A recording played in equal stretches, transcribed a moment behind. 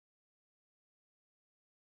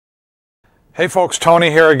Hey folks,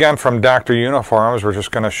 Tony here again from Dr. Uniforms. We're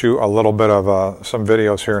just going to shoot a little bit of some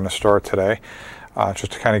videos here in the store today,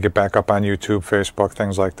 just to kind of get back up on YouTube, Facebook,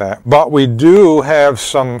 things like that. But we do have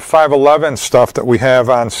some 511 stuff that we have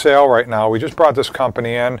on sale right now. We just brought this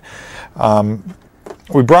company in.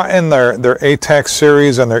 We brought in their ATAC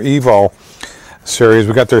series and their Evo series.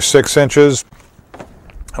 We got their 6 inches.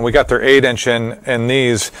 And we got their 8-inch in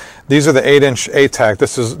these. These are the 8-inch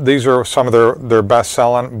ATAC. These are some of their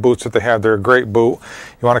best-selling boots that they have. They're a great boot.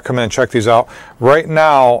 You want to come in and check these out. Right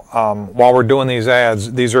now, while we're doing these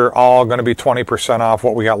ads, these are all going to be 20% off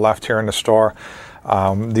what we got left here in the store.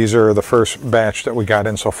 These are the first batch that we got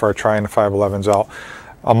in so far, trying the 511s out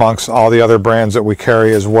amongst all the other brands that we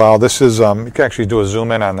carry as well. This is, you can actually do a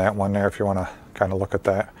zoom in on that one there if you want to kind of look at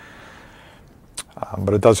that.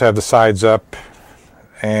 But it does have the sides up.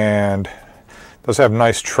 And does have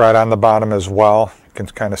nice tread on the bottom as well. You can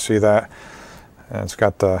kind of see that. And it's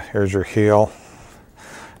got here's your heel.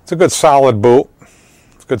 It's a good solid boot.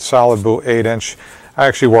 It's a good solid boot, 8-inch. I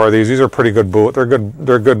actually wore these. These are a pretty good boot. They're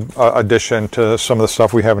a good addition to some of the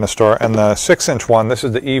stuff we have in the store. And the 6-inch one, this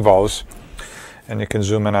is the Evos. And you can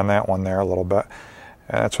zoom in on that one there a little bit.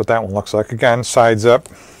 And that's what that one looks like. Again, sides up.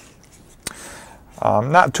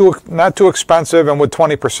 Not too expensive, and with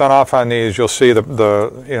 20% off on these, you'll see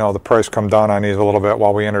the price come down on these a little bit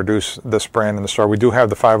while we introduce this brand in the store. We do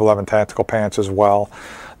have the 511 tactical pants as well.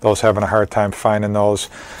 Those having a hard time finding those,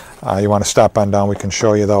 you want to stop on down, we can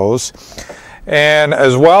show you those. And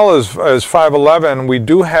as well as 511, we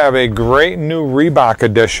do have a great new Reebok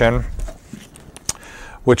edition,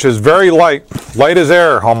 which is very light as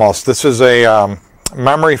air almost. This is a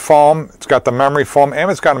memory foam. It's got the memory foam,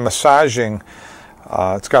 and it's got a massaging.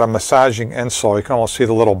 It's got a massaging insole. You can almost see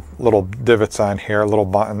the little divots on here, little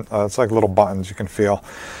button. It's like little buttons you can feel.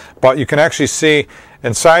 But you can actually see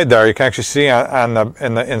inside there. You can actually see in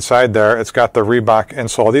the inside there. It's got the Reebok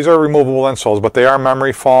insole. These are removable insoles, but they are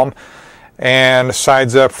memory foam and side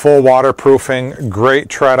zip, full waterproofing. Great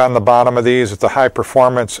tread on the bottom of these. It's a high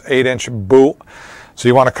performance 8-inch boot. So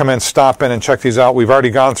you want to come in, stop in, and check these out. We've already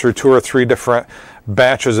gone through 2 or 3 different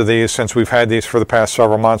batches of these since we've had these for the past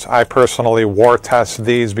several months. I personally war test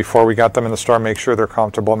these before we got them in the store, make sure they're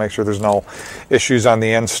comfortable, make sure there's no issues on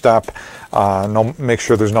the instep, make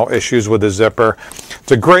sure there's no issues with the zipper.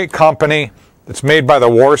 It's a great company. It's made by the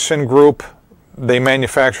Warson Group. They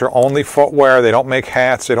manufacture only footwear. They don't make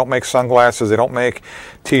hats. They don't make sunglasses. They don't make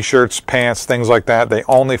t-shirts, pants, things like that. They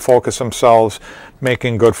only focus themselves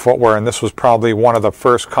making good footwear, and this was probably one of the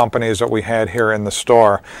first companies that we had here in the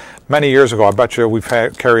store many years ago. I bet you we've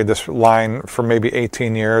carried this line for maybe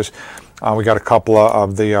 18 years. We got a couple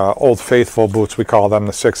of the Old Faithful boots, we call them,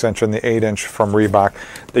 the 6-inch and the 8-inch from Reebok.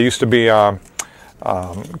 They used to be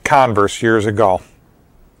Converse years ago.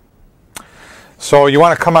 So you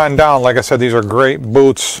want to come on down. Like I said, these are great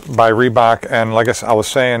boots by Reebok, and like I was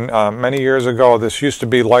saying, many years ago, this used to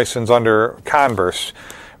be licensed under Converse.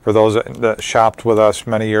 For those that shopped with us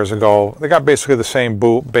many years ago, they got basically the same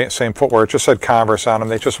boot, same footwear. It just said Converse on them.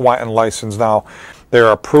 They just went and licensed now.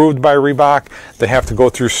 They're approved by Reebok. They have to go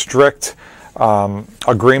through strict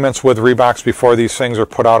agreements with Reeboks before these things are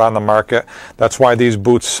put out on the market. That's why these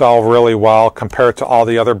boots sell really well compared to all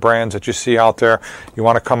the other brands that you see out there. You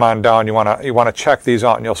want to come on down. You want to check these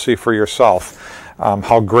out, and you'll see for yourself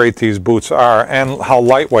how great these boots are and how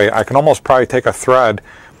lightweight. I can almost probably take a thread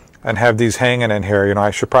and have these hanging in here. You know,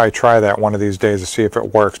 I should probably try that one of these days to see if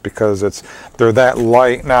it works, because they're that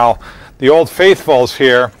light. Now, the Old Faithfuls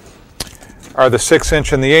here are the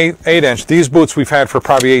 6-inch and the 8-inch. These boots we've had for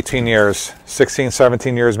probably 18 years, 16,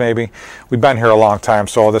 17 years maybe. We've been here a long time,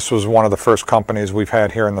 so this was one of the first companies we've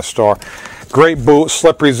had here in the store. Great boot,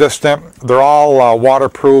 slip resistant. They're all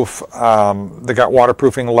waterproof. They got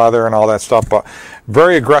waterproofing leather and all that stuff, but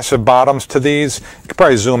very aggressive bottoms to these. You can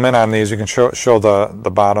probably zoom in on these. You can show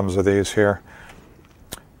the bottoms of these here.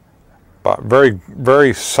 But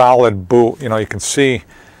very solid boot. You know, you can see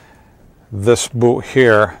this boot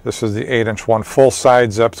here. This is the 8-inch one, full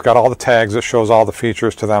side zip. It's got all the tags. It shows all the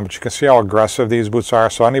features to them, but you can see how aggressive these boots are.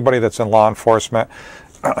 So anybody that's in law enforcement,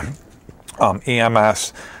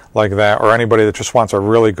 EMS, like that, or anybody that just wants a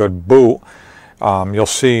really good boot, you'll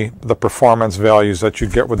see the performance values that you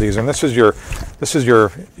get with these. And this is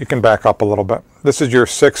your, you can back up a little bit. This is your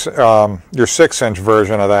 6-inch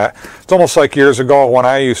version of that. It's almost like years ago when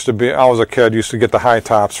I was a kid, used to get the high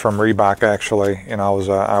tops from Reebok. Actually, you know,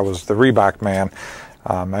 I was the Reebok man.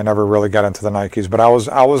 I never really got into the Nikes, but I was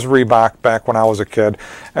Reebok back when I was a kid,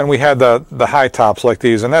 and we had the high tops like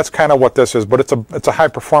these, and that's kind of what this is. But it's a high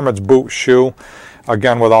performance boot shoe.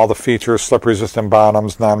 Again, with all the features, slip resistant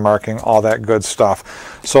bottoms, non-marking, all that good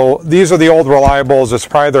stuff. So these are the old Reliables. It's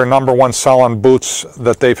probably their #1 selling boots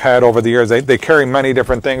that they've had over the years. They carry many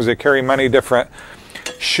different things. They carry many different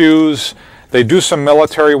shoes. They do some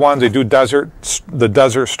military ones. They do the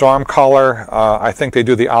Desert Storm color. I think they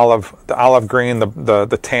do the olive green,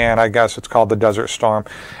 the tan, I guess it's called the Desert Storm.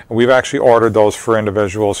 And we've actually ordered those for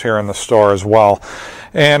individuals here in the store as well.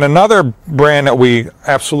 And another brand that we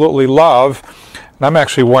absolutely love, and I'm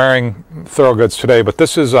actually wearing Thorogoods today, but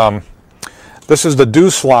this is the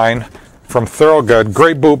Deuce line from Thorogood.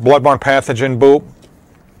 Great boot, bloodborne pathogen boot,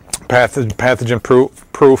 pathogen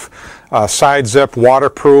proof, side zip,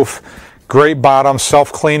 waterproof. Great bottoms,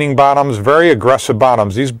 self-cleaning bottoms, very aggressive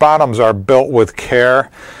bottoms. These bottoms are built with care,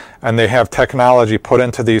 and they have technology put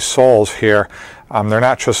into these soles here. They're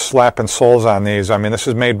not just slapping soles on these. I mean, this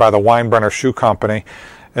is made by the Weinbrenner Shoe Company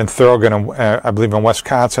in Thorogood, I believe in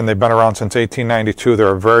Wisconsin. They've been around since 1892.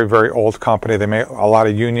 They're a very, very old company. They make a lot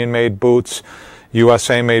of union-made boots,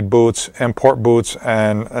 USA-made boots, import boots,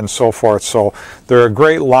 and so forth. So they're a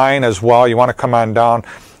great line as well. You want to come on down.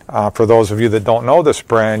 For those of you that don't know this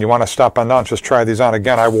brand, you want to stop on down and just try these on.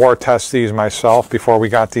 Again, I wore test these myself before we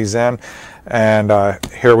got these in, and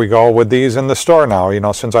here we go with these in the store now. You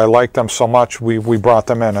know, since I liked them so much, we brought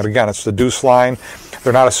them in. And again, it's the Deuce line.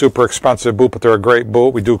 They're not a super expensive boot, but they're a great boot.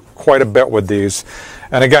 We do quite a bit with these.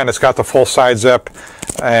 And again, it's got the full side zip,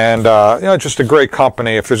 and you know, just a great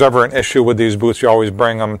company. If there's ever an issue with these boots, you always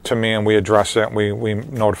bring them to me, and we address it. We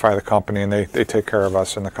notify the company, and they take care of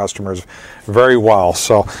us and the customers very well.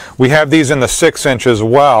 So we have these in the 6-inch as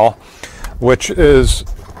well, which is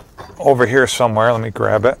over here somewhere. Let me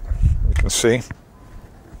grab it. You can see.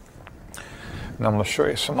 And I'm going to show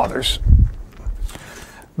you some others.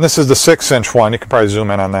 This is the 6-inch one. You can probably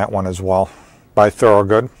zoom in on that one as well, by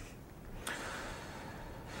Thorogood.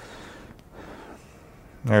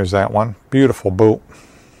 There's that one. Beautiful boot.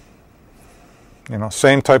 You know,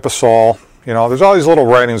 same type of sole. You know, there's all these little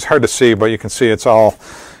writings. It's hard to see, but you can see it's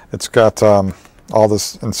got all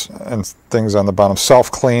this and things on the bottom.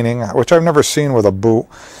 Self-cleaning, which I've never seen with a boot.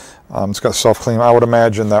 It's got self-cleaning. I would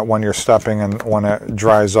imagine that when you're stepping and when it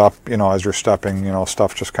dries up, you know, as you're stepping, you know,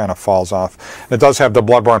 stuff just kind of falls off. It does have the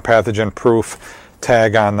bloodborne pathogen proof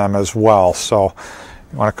tag on them as well. So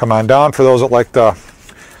you want to come on down for those that like that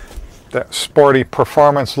sporty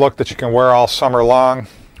performance look that you can wear all summer long,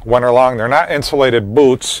 winter long. They're not insulated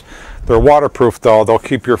boots. They're waterproof though. They'll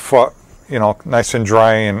keep your foot, you know, nice and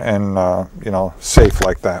dry and you know, safe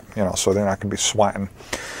like that, you know, so they're not going to be sweating.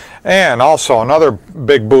 And also another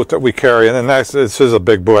big boot that we carry, and this is a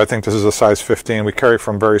big boot. I think this is a size 15. We carry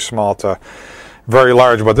from very small to very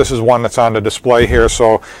large, but this is one that's on the display here.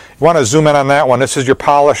 So you want to zoom in on that one. This is your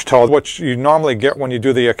polished toe, which you normally get when you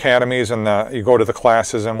do the academies and you go to the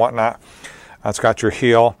classes and whatnot. It's got your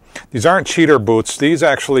heel. These aren't cheater boots. These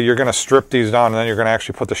actually, you're going to strip these down and then you're going to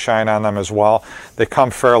actually put the shine on them as well. They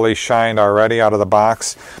come fairly shined already out of the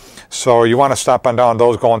box. So you want to stop on down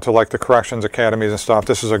those going to like the corrections academies and stuff.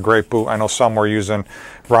 This is a great boot. I know some were using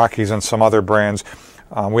Rockies and some other brands.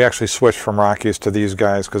 We actually switched from Rockies to these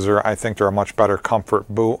guys because I think they're a much better comfort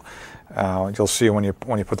boot. You'll see when you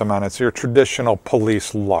put them on, it's your traditional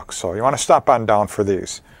police look. So you want to stop on down for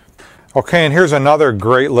these. Okay, and here's another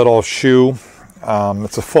great little shoe.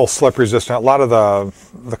 It's a full slip resistant. A lot of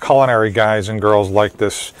the culinary guys and girls like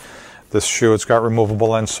this shoe. It's got removable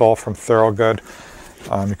insole from Thorogood.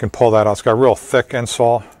 You can pull that out. It's got real thick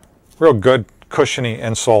insole, real good cushiony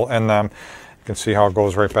insole in them. You can see how it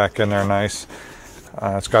goes right back in there nice.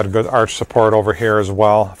 It's got a good arch support over here as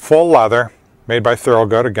well. Full leather, made by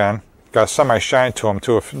Thorogood again. Got a semi-shine to them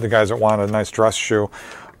too if the guys that want a nice dress shoe,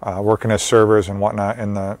 working as servers and whatnot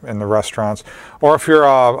in the restaurants. Or if you're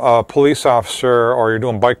a police officer or you're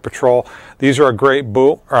doing bike patrol, these are a great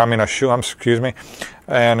boot, or I mean a shoe, excuse me.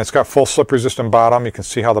 And it's got full slip resistant bottom. You can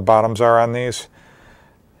see how the bottoms are on these.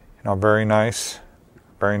 You know, very nice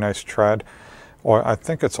tread. Or I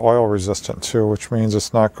think it's oil resistant too, which means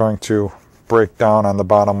it's not going to break down on the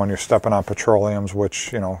bottom when you're stepping on petroleums,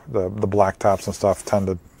 which, you know, the black tops and stuff tend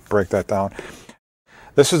to break that down.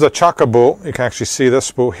 This is a Chukka boot. You can actually see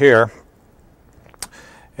this boot here.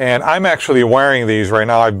 And I'm actually wearing these right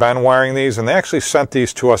now. I've been wearing these, and they actually sent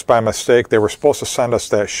these to us by mistake. They were supposed to send us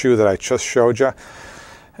that shoe that I just showed you.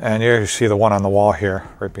 And here you see the one on the wall here,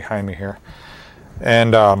 right behind me here.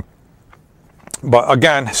 And but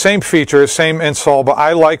again, same features, same insole, but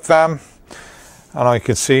I like them. I don't know, you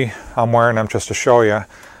can see I'm wearing them just to show you.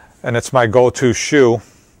 And it's my go-to shoe,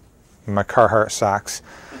 my Carhartt socks.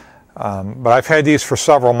 But I've had these for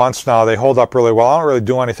several months now. They hold up really well. I don't really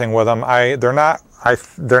do anything with them. They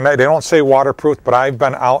don't say waterproof, but I've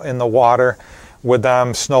been out in the water with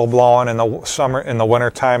them, snow blowing in the summer, in the winter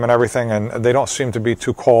time and everything, and they don't seem to be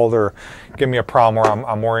too cold or give me a problem where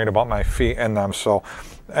I'm worried about my feet in them. So,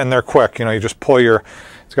 and they're quick, you know, you just pull your,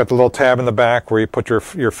 it's got the little tab in the back where you put your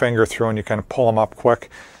finger through and you kind of pull them up quick.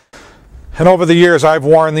 And over the years I've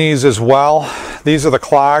worn these as well. These are the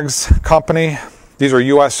Clogs company. These are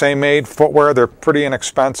USA made footwear. They're pretty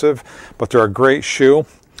inexpensive, but they're a great shoe.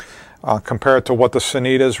 Compared to what the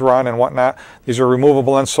Sanitas run and whatnot. These are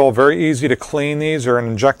removable insole, very easy to clean. These are an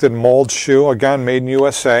injected mold shoe, again made in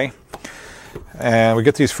USA, and we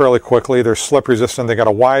get these fairly quickly. They're slip resistant. They got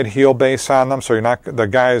a wide heel base on them, so you're not, the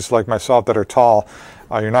guys like myself that are tall,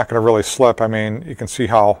 you're not going to really slip. I mean, you can see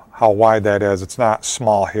how wide that is. It's not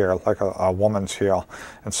small here like a woman's heel,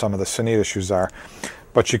 and some of the Sanita shoes are.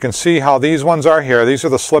 But you can see how these ones are here. These are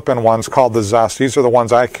the slip-in ones called the Zest. These are the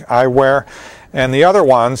ones I wear, and the other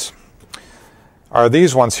ones are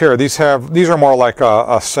these ones here. These are more like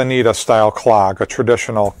a Sanita style clog, a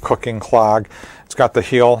traditional cooking clog. It's got the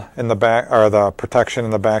heel in the back, or the protection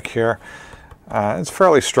in the back here. It's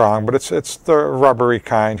fairly strong, but it's the rubbery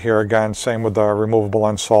kind here. Again, same with the removable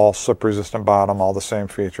insole, slip resistant bottom, all the same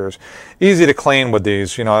features. Easy to clean with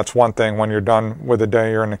these. You know, that's one thing. When you're done with the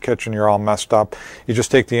day, you're in the kitchen, you're all messed up. You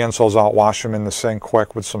just take the insoles out, wash them in the sink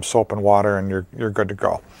quick with some soap and water, and you're good to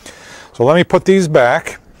go. So let me put these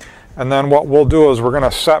back. And then what we'll do is we're going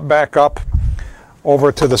to set back up over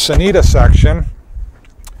to the Sanita section,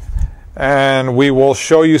 and we will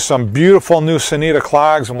show you some beautiful new Sanita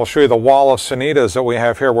clogs, and we'll show you the wall of Sanitas that we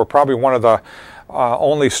have here. We're probably one of the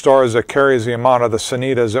only stores that carries the amount of the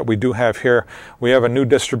Sanitas that we do have here. We have a new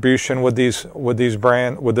distribution with this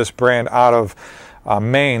brand out of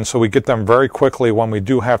Maine, so we get them very quickly when we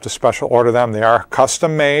do have to special order them. They are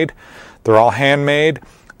custom made. They're all handmade.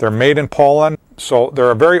 They're made in Poland. So they're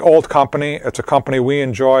a very old company. It's a company we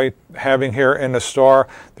enjoy having here in the store.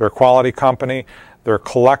 They're a quality company. They're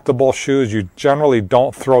collectible shoes. You generally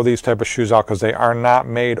don't throw these type of shoes out because they are not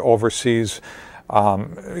made overseas,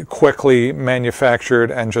 quickly manufactured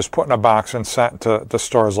and just put in a box and sent to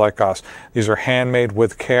stores like us. These are handmade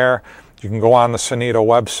with care. You can go on the Sanita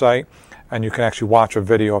website and you can actually watch a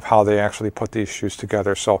video of how they actually put these shoes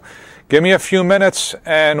together. So give me a few minutes,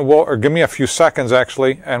 and or give me a few seconds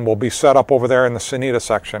actually, and we'll be set up over there in the Sanita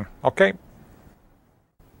section. Okay?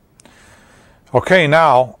 Okay,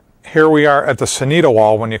 now here we are at the Sanita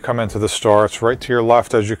wall when you come into the store. It's right to your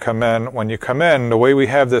left as you come in. When you come in, the way we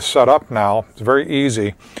have this set up now, it's very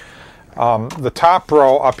easy. The top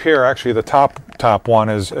row up here, actually the top one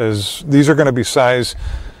is these are going to be size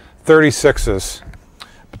 36s.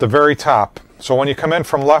 At the very top. So when you come in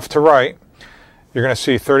from left to right, you're going to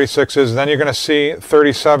see 36s, and then you're going to see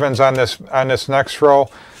 37s on this next row.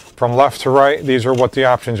 From left to right, these are what the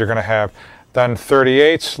options you're going to have. Then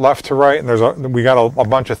 38s left to right, and we got a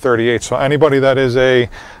bunch of 38s. So anybody that is a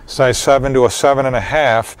size 7 to a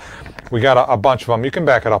 7.5, we got a bunch of them. You can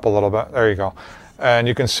back it up a little bit. There you go. And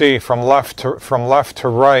you can see from left to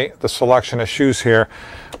right the selection of shoes here.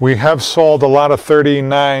 We have sold a lot of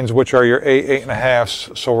 39s, which are your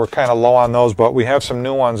 8.5s, so we're kind of low on those, but we have some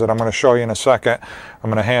new ones that I'm going to show you in a second. I'm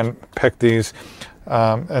going to hand pick these.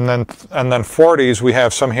 And then 40s, we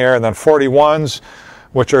have some here, and then 41s,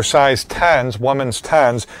 which are size 10s, women's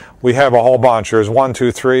 10s, we have a whole bunch. There's 1,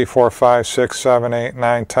 2, 3, 4, 5, 6, 7, 8,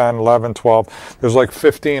 9, 10, 11, 12. There's like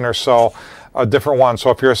 15 or so different ones. So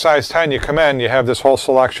if you're a size 10, you come in, you have this whole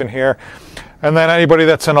selection here. And then anybody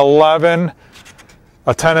that's an 11,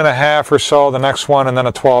 a 10.5 or so, the next one, and then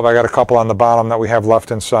a 12. I got a couple on the bottom that we have left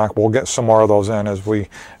in stock. We'll get some more of those in as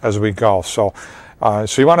we go. So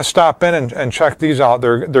you want to stop in and check these out.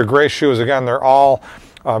 They're great shoes. Again, they're all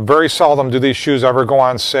very seldom do these shoes ever go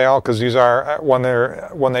on sale, because these are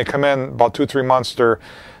when they come in about 2-3 months, they're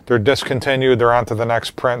discontinued. They're on to the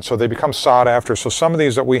next print, so they become sought after. So some of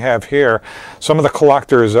these that we have here, some of the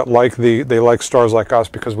collectors that they like stores like us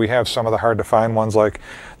because we have some of the hard to find ones, like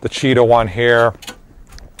the cheetah one here.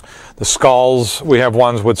 The skulls, we have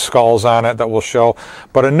ones with skulls on it that we'll show.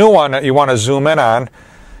 But a new one that you want to zoom in on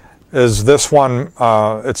is this one.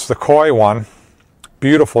 It's the Koi one.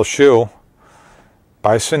 Beautiful shoe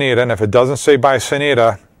by Sanita. And if it doesn't say by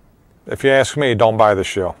Sanita, if you ask me, don't buy the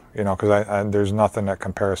shoe. You know, because there's nothing that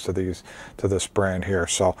compares to this brand here.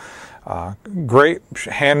 So great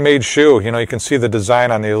handmade shoe. You know, you can see the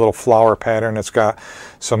design on the little flower pattern. It's got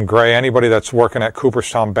some gray. Anybody that's working at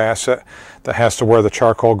Cooperstown Bassett that has to wear the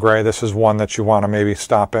charcoal gray, this is one that you want to maybe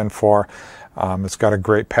stop in for. It's got a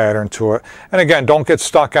great pattern to it. And again, don't get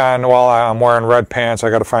stuck on, well, I'm wearing red pants, I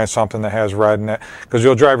got to find something that has red in it, because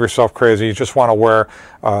you'll drive yourself crazy. You just want to wear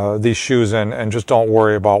these shoes and just don't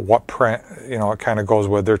worry about what print, you know, it kind of goes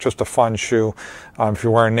with. They're just a fun shoe. If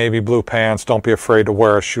you're wearing navy blue pants, don't be afraid to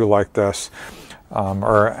wear a shoe like this.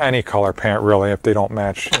 Or any color pant really, if they don't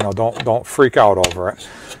match, you know, don't freak out over it,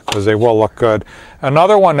 because they will look good.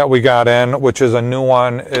 Another one that we got in, which is a new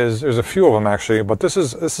one, is there's a few of them actually, but this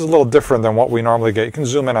is a little different than what we normally get. You can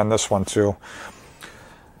zoom in on this one too.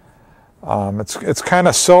 It's kind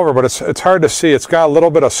of silver, but it's hard to see. It's got a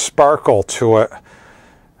little bit of sparkle to it. I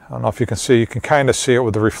don't know if you can see. You can kind of see it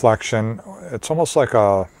with the reflection. It's almost like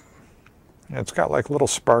it's got like little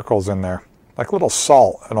sparkles in there. Like little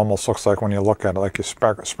salt, it almost looks like when you look at it, like you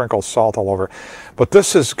sprinkle salt all over. But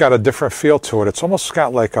this has got a different feel to it. It's almost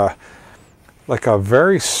got like a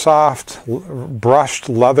very soft brushed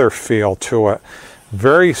leather feel to it.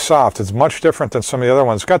 Very soft. It's much different than some of the other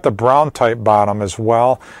ones. It's got the brown type bottom as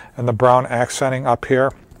well, and the brown accenting up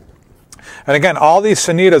here. And again, all these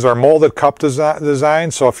Sanitas are molded cup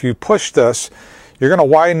design, so if you push this, you're going to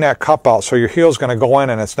widen that cup out, so your heel's going to go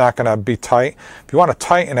in and it's not going to be tight. If you want to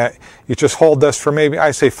tighten it, you just hold this for maybe,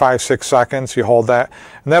 I say 5-6 seconds. You hold that,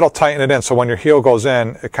 and that'll tighten it in. So when your heel goes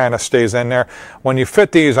in, it kind of stays in there. When you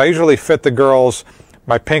fit these, I usually fit the girls,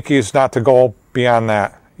 my pinkies, not to go beyond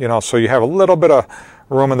that. You know, so you have a little bit of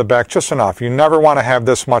room in the back, just enough. You never want to have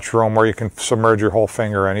this much room where you can submerge your whole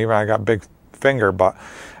finger in. Even I got big finger, but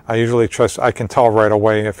I usually I can tell right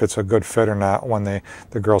away if it's a good fit or not when the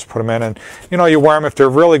girls put them in. And you know, you wear them, if they're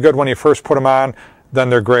really good when you first put them on, then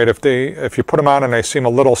they're great. If you put them on and they seem a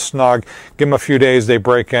little snug, give them a few days, they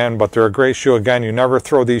break in, but they're a great shoe. Again, you never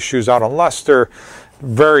throw these shoes out unless they're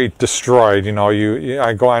very destroyed. You know,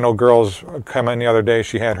 I know girls come in the other day,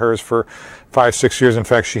 she had hers for 5-6 years. In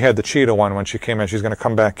fact, she had the cheetah one when she came in. She's going to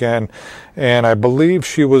come back in, and I believe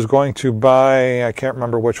she was going to buy, I can't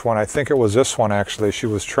remember which one, I think it was this one actually she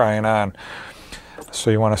was trying on, so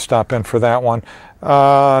you want to stop in for that one.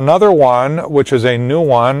 Another one, which is a new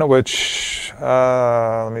one, which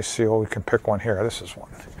let me see, we can pick one here. This is one.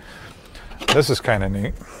 This is kind of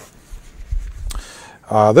neat.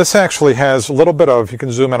 This actually has a little bit of, you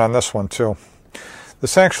can zoom in on this one too.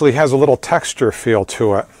 This actually has a little texture feel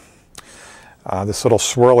to it. This little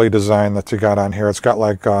swirly design that you got on here. It's got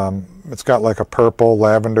like a purple,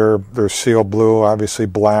 lavender, there's seal blue, obviously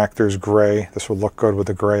black, there's gray. This would look good with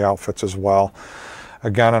the gray outfits as well.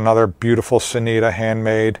 Again, another beautiful Sanita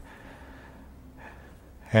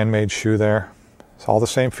handmade shoe there. It's all the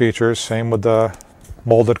same features, same with the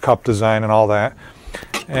molded cup design and all that.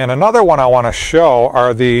 And another one I want to show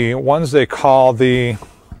are the ones they call the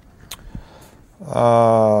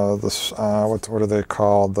what are they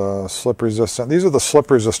called? The slip resistant. These are the slip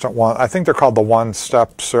resistant one. I think they're called the one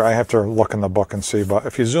steps, or I have to look in the book and see. But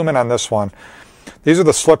if you zoom in on this one, these are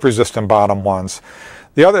the slip resistant bottom ones.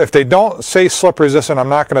 The other, if they don't say slip resistant, I'm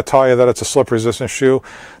not going to tell you that it's a slip resistant shoe.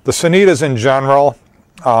 The Sanitas in general,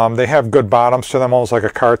 they have good bottoms to them, almost like a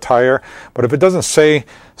car tire. But if it doesn't say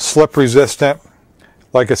slip resistant,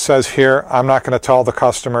 like it says here, I'm not going to tell the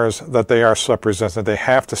customers that they are slip resistant. They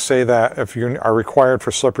have to say that. If you are required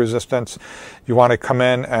for slip resistance, you want to come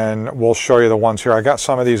in and we'll show you the ones here. I got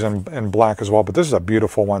some of these in black as well, but this is a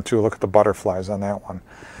beautiful one too. Look at the butterflies on that one.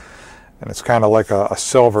 And it's kind of like a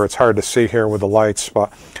silver. It's hard to see here with the lights,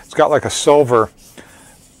 but it's got like a silver,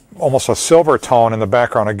 almost a silver tone in the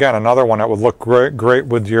background. Again, another one that would look great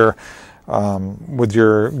with your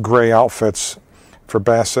gray outfits for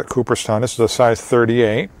Bassett, Cooperstown. This is a size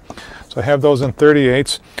 38. So I have those in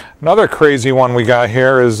 38s. Another crazy one we got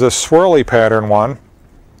here is this swirly pattern one.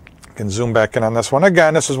 You can zoom back in on this one.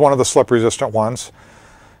 Again, this is one of the slip resistant ones.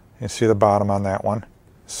 You see the bottom on that one,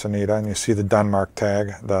 Sanita, and you see the Denmark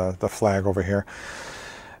tag, the flag over here.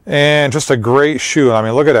 And just a great shoe. I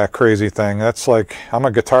mean, look at that crazy thing. That's like, I'm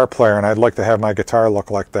a guitar player and I'd like to have my guitar look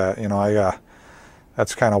like that. You know,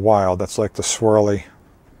 that's kind of wild. That's like the swirly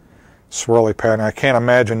pattern. I can't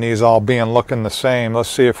imagine these all looking the same. Let's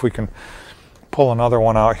see if we can pull another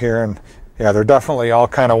one out here. And yeah, they're definitely all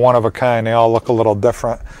kind of one of a kind. They all look a little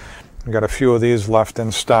different. We've got a few of these left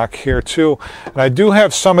in stock here too. And I do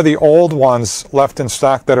have some of the old ones left in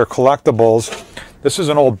stock that are collectibles. This is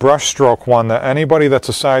an old brushstroke one that anybody that's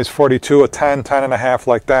a size 42, a 10, 10 and a half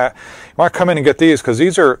like that, you want to come in and get these, because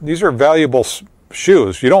these are valuable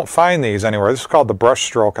shoes. You don't find these anywhere. This is called the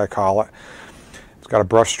brushstroke, I call it. It's got a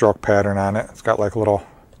brushstroke pattern on it. It's got like little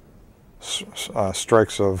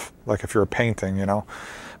strikes of, like if you're painting, you know.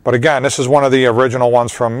 But again, this is one of the original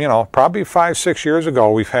ones from, you know, probably 5-6 years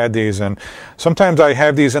ago. We've had these, and sometimes I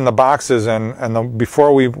have these in the boxes, and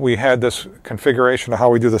before we had this configuration of how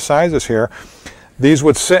we do the sizes here, these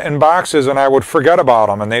would sit in boxes and I would forget about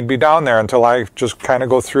them, and they'd be down there until I just kind of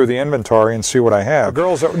go through the inventory and see what I have. The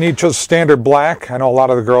girls that need just standard black, I know a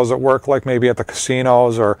lot of the girls that work like maybe at the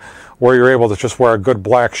casinos or where you're able to just wear a good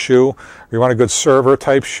black shoe, or you want a good server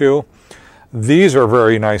type shoe. These are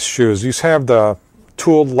very nice shoes. These have the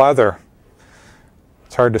tooled leather.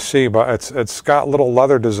 It's hard to see, but it's got little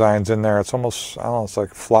leather designs in there. It's almost, I don't know, it's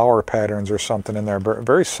like flower patterns or something in there, but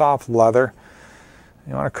very soft leather.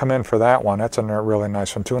 You want to come in for that one. That's a really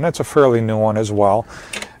nice one too, and that's a fairly new one as well.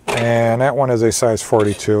 And that one is a size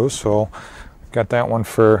 42, so got that one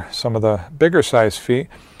for some of the bigger size feet.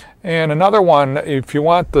 And another one, if you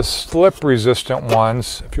want the slip resistant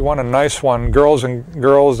ones, if you want a nice one, girls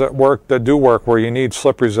that do work where you need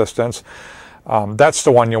slip resistance, that's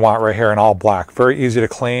the one you want right here in all black. Very easy to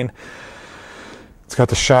clean. It's got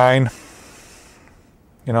the shine,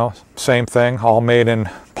 you know, same thing, all made in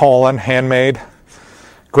Poland, handmade.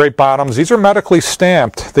 Great bottoms. These are medically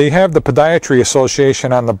stamped. They have the Podiatry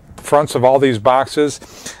Association on the fronts of all these boxes,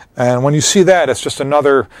 and when you see that, it's just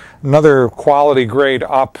another quality grade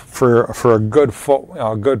up for a good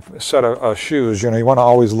good set of shoes. You know, you want to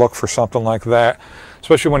always look for something like that,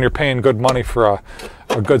 especially when you're paying good money for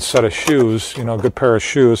a good set of shoes. You know, a good pair of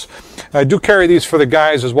shoes. And I do carry these for the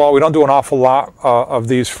guys as well. We don't do an awful lot of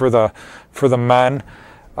these for the men.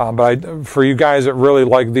 But for you guys that really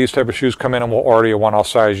like these type of shoes, come in and we'll order you one. I'll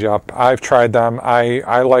size you up. I've tried them.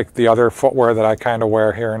 I like the other footwear that I kind of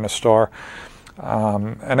wear here in the store.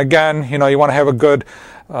 And again, you know, you want to have a good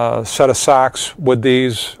set of socks with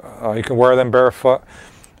these. You can wear them barefoot.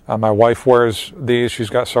 My wife wears these. She's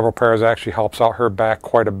got several pairs. It actually helps out her back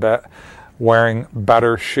quite a bit wearing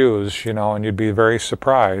better shoes, you know, and you'd be very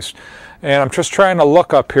surprised. And I'm just trying to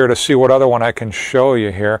look up here to see what other one I can show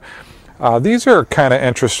you here. These are kind of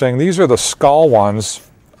interesting. These are the skull ones,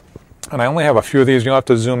 and I only have a few of these. You'll have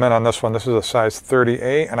to zoom in on this one. This is a size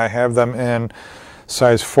 38, and I have them in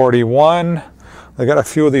size 41. I got a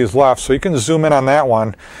few of these left, so you can zoom in on that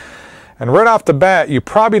one. And right off the bat, you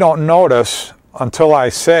probably don't notice until I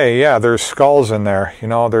say, yeah, there's skulls in there. You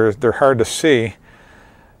know, they're hard to see.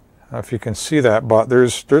 I don't know if you can see that, but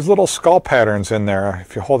there's little skull patterns in there.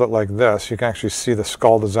 If you hold it like this, you can actually see the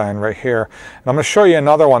skull design right here. And I'm going to show you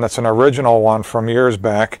another one that's an original one from years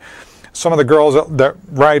back. Some of the girls that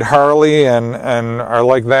ride Harley and are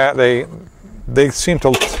like that, they seem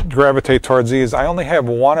to gravitate towards these. I only have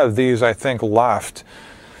one of these, I think, left.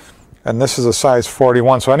 And this is a size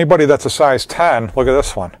 41. So anybody that's a size 10, look at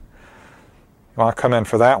this one. You want to come in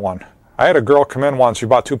for that one. I had a girl come in once. She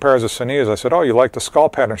bought 2 pairs of Sanitas. I said, oh, you like the skull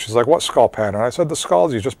pattern? She's like, what skull pattern? I said, the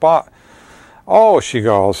skulls you just bought. Oh, she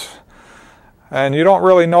goes. And you don't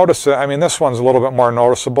really notice it. I mean, this one's a little bit more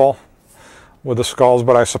noticeable with the skulls,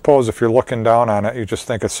 but I suppose if you're looking down on it, you just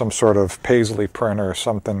think it's some sort of paisley print or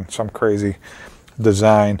something, some crazy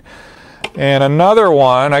design. And another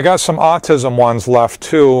one, I got some autism ones left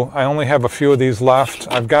too. I only have a few of these left.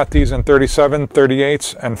 I've got these in 37,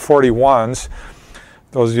 38s, and 41s.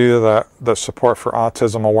 Those of you that support for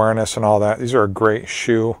autism awareness and all that, these are a great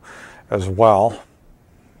shoe as well.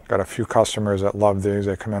 Got a few customers that love these.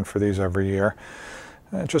 They come in for these every year.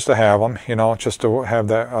 Just to have them, you know, just to have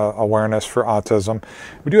that awareness for autism.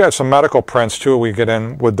 We do have some medical prints too. We get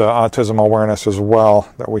in with the autism awareness as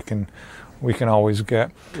well that we can always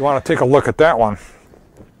get. You want to take a look at that one.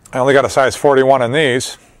 I only got a size 41 in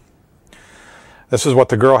these. This is what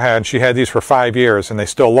the girl had. She had these for 5 years and they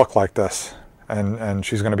still look like this. And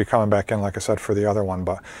she's going to be coming back in, like I said, for the other one.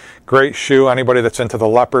 But great shoe. Anybody that's into the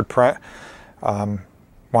leopard print, want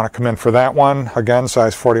to come in for that one. Again,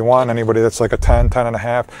 size 41. Anybody that's like a 10, 10 and a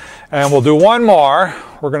half. And we'll do one more.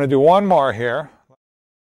 We're going to do one more here.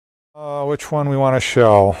 Which one we want to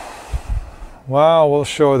show? Well, we'll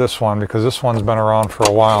show this one because this one's been around for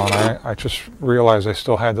a while. And I just realized I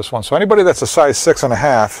still had this one. So anybody that's a size 6 and a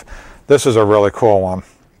half, this is a really cool one.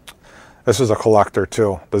 This is a collector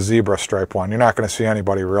too, the zebra stripe one. You're not going to see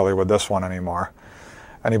anybody really with this one anymore.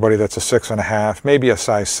 Anybody that's a 6 and a half, maybe a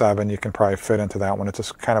size 7, you can probably fit into that one. It's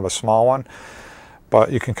just kind of a small one,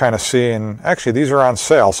 but you can kind of see, and actually these are on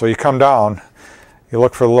sale. So you come down, you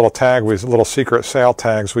look for the little tag, these little secret sale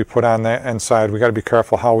tags we put on the inside. We got to be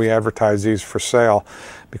careful how we advertise these for sale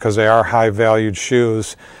because they are high valued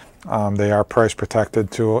shoes. They are price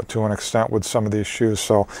protected to an extent with some of these shoes.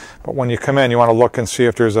 So, but when you come in, you want to look and see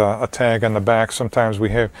if there's a tag on the back. Sometimes we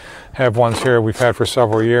have ones here we've had for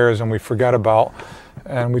several years and we forget about,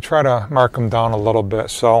 and we try to mark them down a little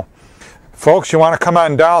bit. So Folks, you want to come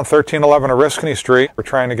on down 1311 Oriskany Street. We're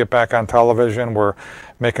trying to get back on television. We're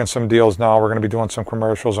making some deals now. We're going to be doing some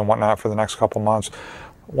commercials and whatnot for the next couple months.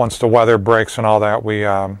 Once the weather breaks and all that, we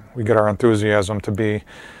get our enthusiasm to be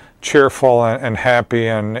cheerful and happy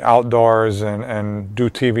and outdoors and do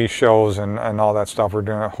TV shows and all that stuff. We're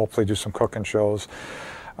doing, hopefully do some cooking shows.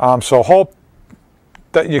 So hope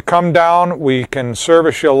that you come down. We can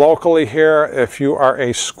service you locally here. If you are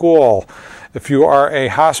a school, if you are a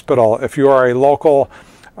hospital, if you are a local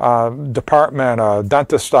department, a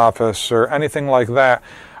dentist office, or anything like that,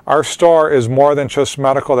 our store is more than just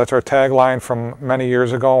medical. That's our tagline from many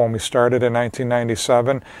years ago when we started in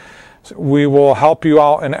 1997. We will help you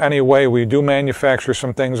out in any way. We do manufacture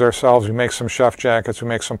some things ourselves. We make some chef jackets, we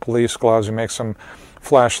make some police gloves, we make some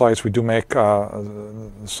flashlights, we do make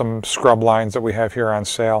some scrub lines that we have here on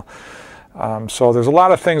sale. So there's a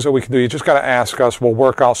lot of things that we can do. You just got to ask us. We'll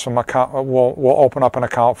work out some account. We'll open up an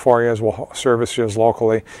account for you, as we'll service you as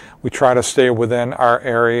locally. We try to stay within our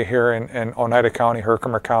area here in Oneida County,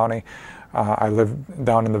 Herkimer County. I live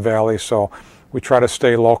down in the valley, so we try to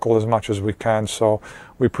stay local as much as we can. So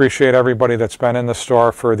we appreciate everybody that's been in the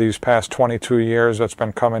store for these past 22 years, that's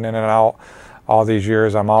been coming in and out all these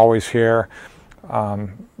years. I'm always here.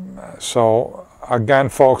 So again,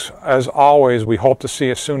 folks, as always, we hope to see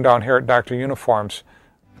you soon down here at Dr. Uniforms.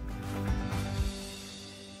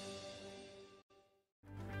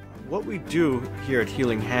 What we do here at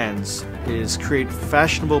Healing Hands is create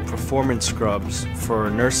fashionable performance scrubs for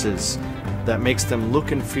nurses that makes them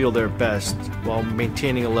look and feel their best while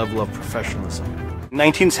maintaining a level of professionalism. In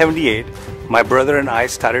 1978, my brother and I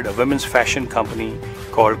started a women's fashion company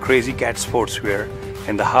called Crazy Cat Sportswear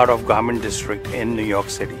in the heart of Garment District in New York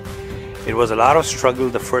City. It was a lot of struggle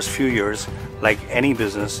the first few years, like any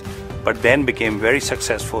business, but then became very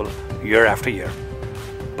successful year after year.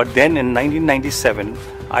 But then in 1997,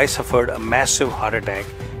 I suffered a massive heart attack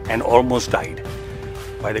and almost died.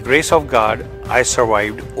 By the grace of God, I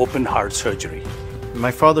survived open heart surgery.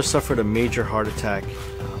 My father suffered a major heart attack,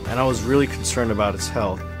 and I was really concerned about his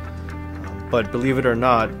health. But believe it or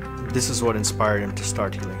not, this is what inspired him to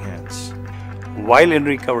start Healing Hands. While in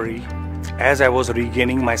recovery, as I was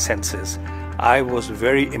regaining my senses, I was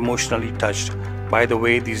very emotionally touched by the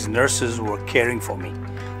way these nurses were caring for me.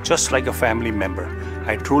 Just like a family member,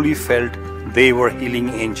 I truly felt they were healing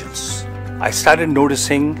angels. I started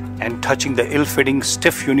noticing and touching the ill-fitting,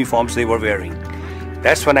 stiff uniforms they were wearing.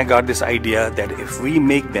 That's when I got this idea that if we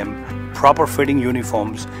make them proper-fitting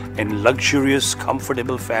uniforms in luxurious,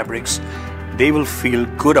 comfortable fabrics, they will feel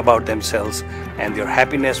good about themselves and their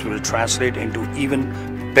happiness will translate into even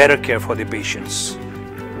better care for their patients.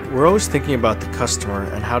 We're always thinking about the customer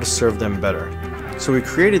and how to serve them better. So we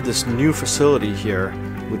created this new facility here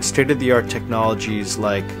with state-of-the-art technologies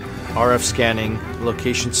like RF scanning,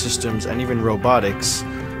 location systems, and even robotics.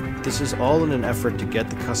 This is all in an effort to get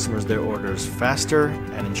the customers their orders faster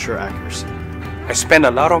and ensure accuracy. I spend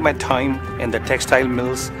a lot of my time in the textile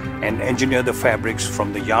mills and engineer the fabrics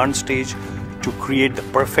from the yarn stage to create the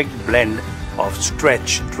perfect blend of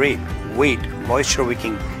stretch, drape, weight, moisture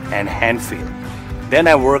wicking, and hand feel. Then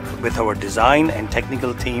I work with our design and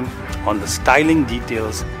technical team on the styling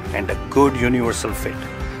details and a good universal fit.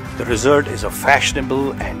 The result is a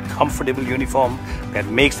fashionable and comfortable uniform that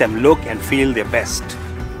makes them look and feel their best.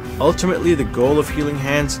 Ultimately, the goal of Healing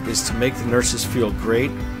Hands is to make the nurses feel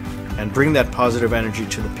great and bring that positive energy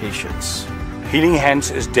to the patients. Healing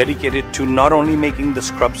Hands is dedicated to not only making the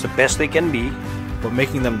scrubs the best they can be, but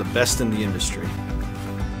making them the best in the industry.